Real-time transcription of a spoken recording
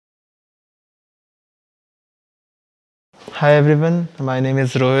Hi everyone, my name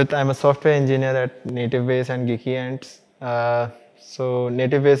is Rohit. I'm a software engineer at NativeBase and Geeky Ants.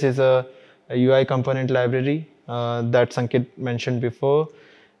 NativeBase is a UI component library that Sankit mentioned before,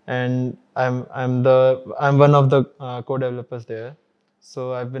 and I'm one of the co-developers there.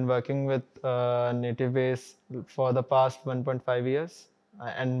 So I've been working with NativeBase for the past 1.5 years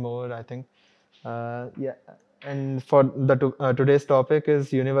and more, I think. Yeah, and for today's topic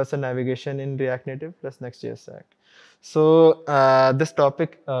is universal navigation in React Native plus Next.js stack. This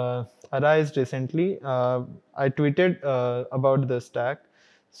topic arose recently. I tweeted about the stack.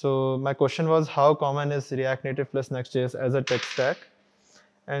 So my question was, how common is React Native plus Next.js as a tech stack?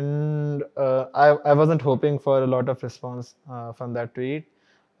 And I wasn't hoping for a lot of response from that tweet.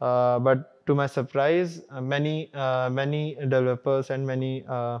 But to my surprise, many developers and many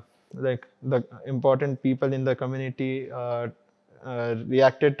like the important people in the community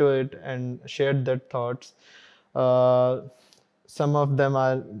reacted to it and shared their thoughts. Uh, some of them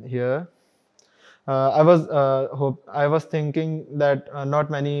are here. I was thinking that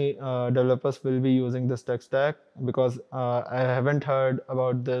not many developers will be using this tech stack because I haven't heard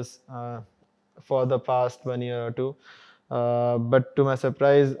about this for the past 1 year or two. But to my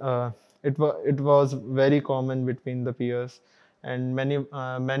surprise, it was very common between the peers, and many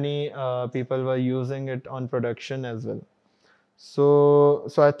people were using it on production as well. So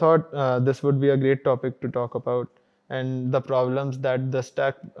I thought this would be a great topic to talk about, and the problems that the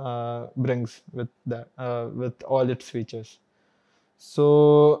stack brings with all its features.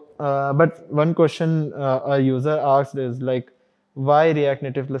 But one question a user asked is like, why React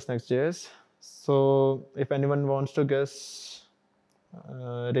Native plus Next.js? So if anyone wants to guess,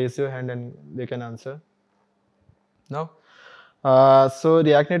 raise your hand and they can answer. No? So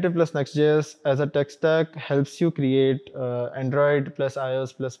React Native plus Next.js as a tech stack helps you create Android plus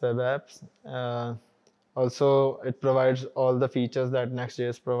iOS plus web apps. Also, it provides all the features that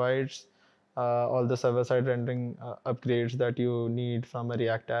Next.js provides, all the server-side rendering upgrades that you need from a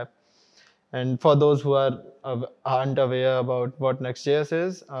React app. And for those who aren't aware about what Next.js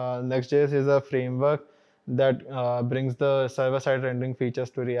is, Next.js is a framework that brings the server-side rendering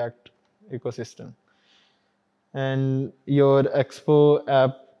features to React ecosystem, and your Expo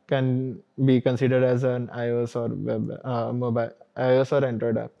app can be considered as an iOS or mobile iOS or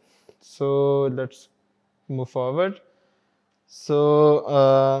Android app. So let's move forward.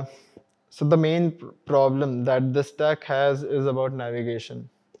 So the main problem that the stack has is about navigation.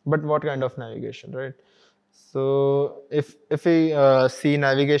 But what kind of navigation, right? So if we see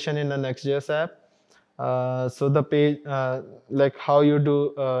navigation in a Next.js app, so the page, like how you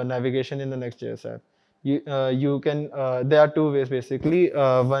do navigation in the Next.js app, you can there are two ways basically.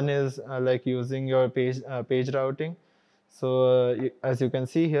 One is like using your page routing. So as you can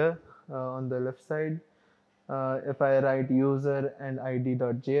see here on the left side, if I write user and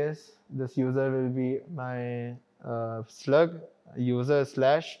id.js, this user will be my slug. User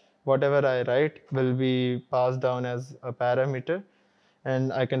slash whatever I write will be passed down as a parameter,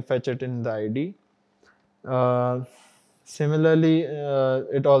 and I can fetch it in the id. uh, Similarly,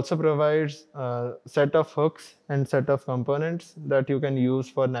 it also provides a set of hooks and set of components that you can use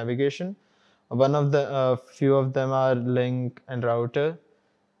for navigation. One of the few of them are link and router.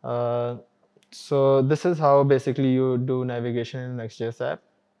 Uh, so this is how basically you do navigation in Next.js app.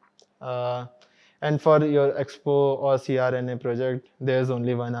 Uh, and for your Expo or CRNA project, there's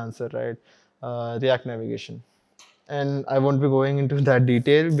only one answer, right? React navigation. And I won't be going into that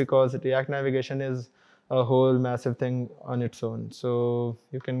detail because React navigation is a whole massive thing on its own. So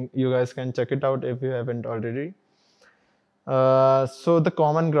you guys can check it out if you haven't already. So the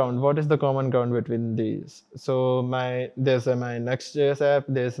common ground, what is the common ground between these? So there's my Next.js app,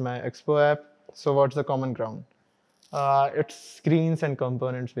 there's my Expo app. So what's the common ground? It's screens and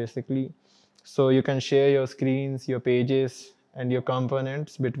components basically. So you can share your screens, your pages, and your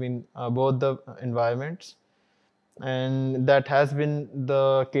components between both the environments, and that has been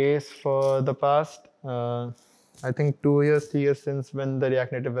the case for the past I think 2 years 3 years since when the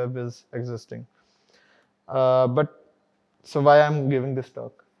React Native web is existing. But so why I'm giving this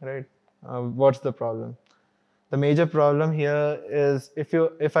talk, right? What's the problem? The major problem here is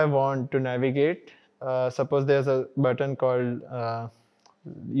if I want to navigate, suppose there's a button called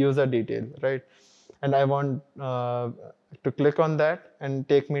user detail, right? And I want to click on that and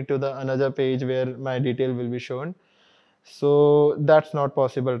take me to the another page where my detail will be shown. So that's not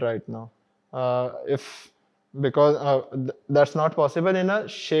possible right now. If because that's not possible in a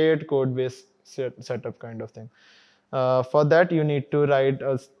shared code base setup kind of thing. For that you need to write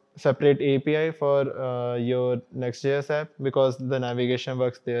separate API for your Next.js app, because the navigation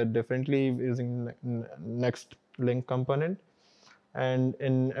works there differently using next link component. And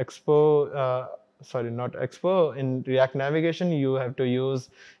in Expo, sorry, not Expo, in React Navigation, you have to use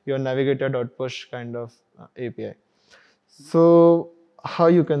your navigator.push kind of API. So how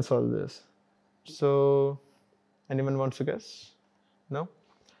you can solve this? So anyone wants to guess? No?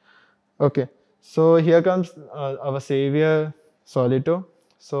 Okay. So here comes our savior, Solito.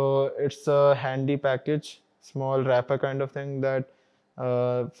 So it's a handy package, small wrapper kind of thing that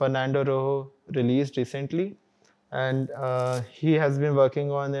Fernando Rojo released recently, and he has been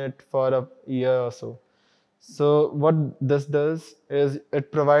working on it for a year or so. So what this does is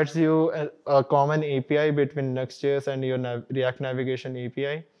it provides you a common API between Next.js and your React Navigation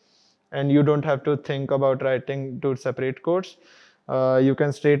API, and you don't have to think about writing two separate codes. You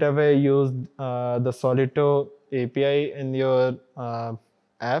can straight away use the Solito API in your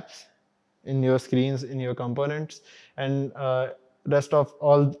apps, in your screens, in your components, and rest of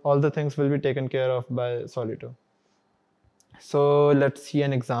all the things will be taken care of by Solito. So let's see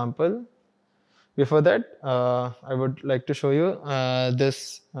an example. Before that, I would like to show you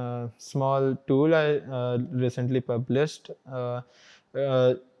this small tool I recently published. Uh,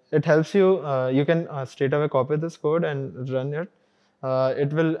 it helps you, you can straight away copy this code and run it.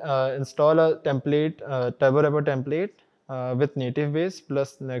 It will install a template, turbo repo template with NativeBase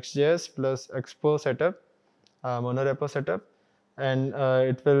plus Next.js plus Expo setup, monorepo setup, and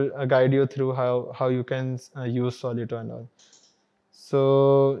it will guide you through how you can use Solito and all.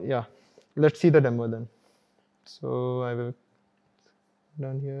 So yeah, let's see the demo then. So I will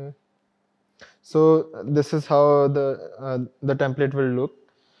down here. So this is how the template will look.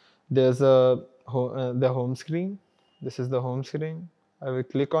 There's the home screen. This is the home screen. I will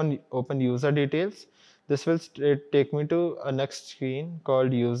click on open user details. This will take me to a next screen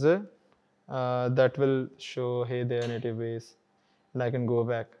called user. That will show, hey there, native base, and I can go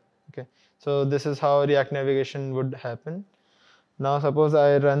back. Okay. So this is how React navigation would happen. Now suppose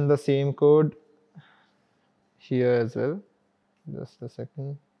I run the same code here as well. Just a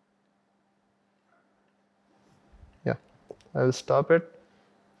second. Yeah, I will stop it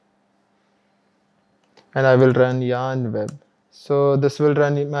and I will run yarn web. So this will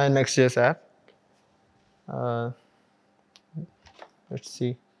run my Next.js app. Uh, let's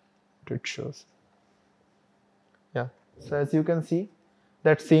see what it shows. Yeah, so as you can see,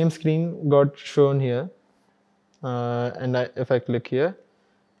 that same screen got shown here. And if I click here,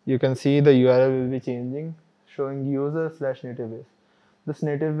 you can see the URL will be changing, showing user slash native base. This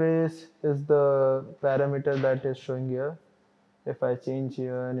native base is the parameter that is showing here. If I change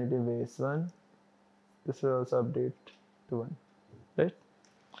here native base 1, this will also update to 1, right?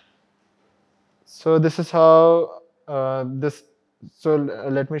 So this is how this, so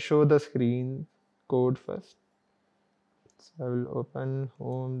let me show the screen code first. So I will open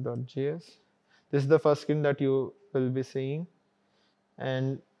home.js. This is the first screen that you will be seeing.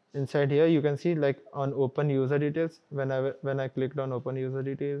 And inside here you can see, like, on open user details, when I clicked on open user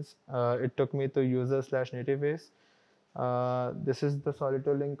details, it took me to user slash native base. This is the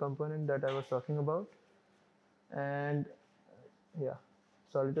Solito link component that I was talking about. And yeah,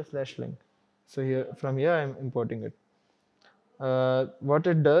 Solito slash link. So here, from here I'm importing it. What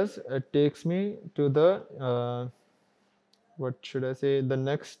it does, it takes me to the what should I say, the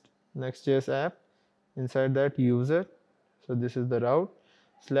Next.js app. Inside that, user, so this is the route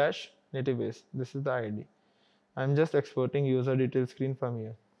slash native base, this is the ID. I'm just exporting user detail screen from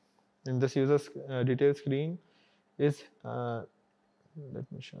here, and this user detail screen is let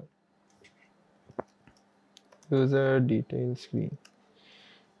me show user detail screen.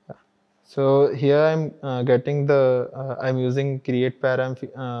 So here I'm getting the I'm using create param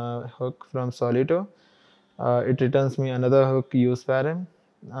hook from Solito. It returns me another hook use param,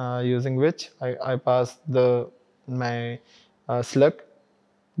 using which I pass my slug.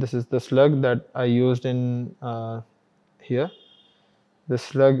 This is the slug that I used in here. This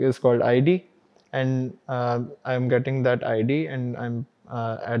slug is called ID, and I'm getting that ID and I'm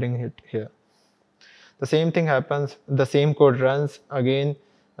adding it here. The same thing happens, the same code runs again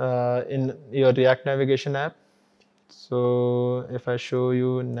in your React navigation app. So if I show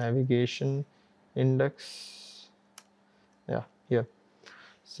you navigation index, yeah, here.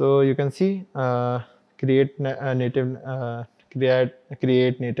 So you can see create native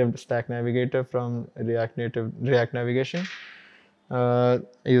create native stack navigator from React navigation.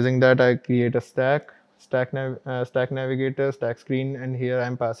 Using that, I create a stack navigator, stack screen, and here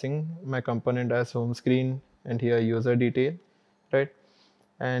I'm passing my component as home screen, and here user detail, right?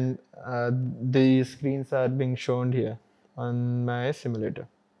 And these screens are being shown here on my simulator.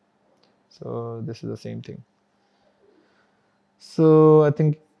 So this is the same thing. So I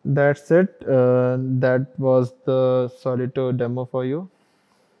think that's it. That was the Solito demo for you.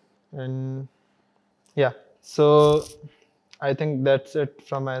 And yeah, so I think that's it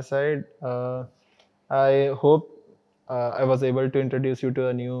from my side. I hope I was able to introduce you to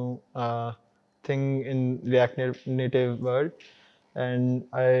a new thing in Native world, and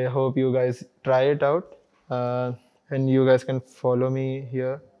I hope you guys try it out. And you guys can follow me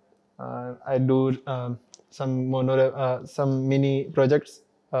here. I do some mini projects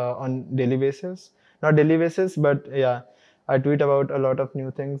on daily basis. Not daily basis, but yeah, I tweet about a lot of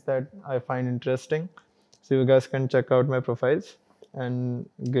new things that I find interesting. So you guys can check out my profiles and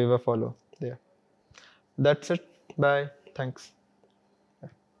give a follow there. That's it. Bye. Thanks.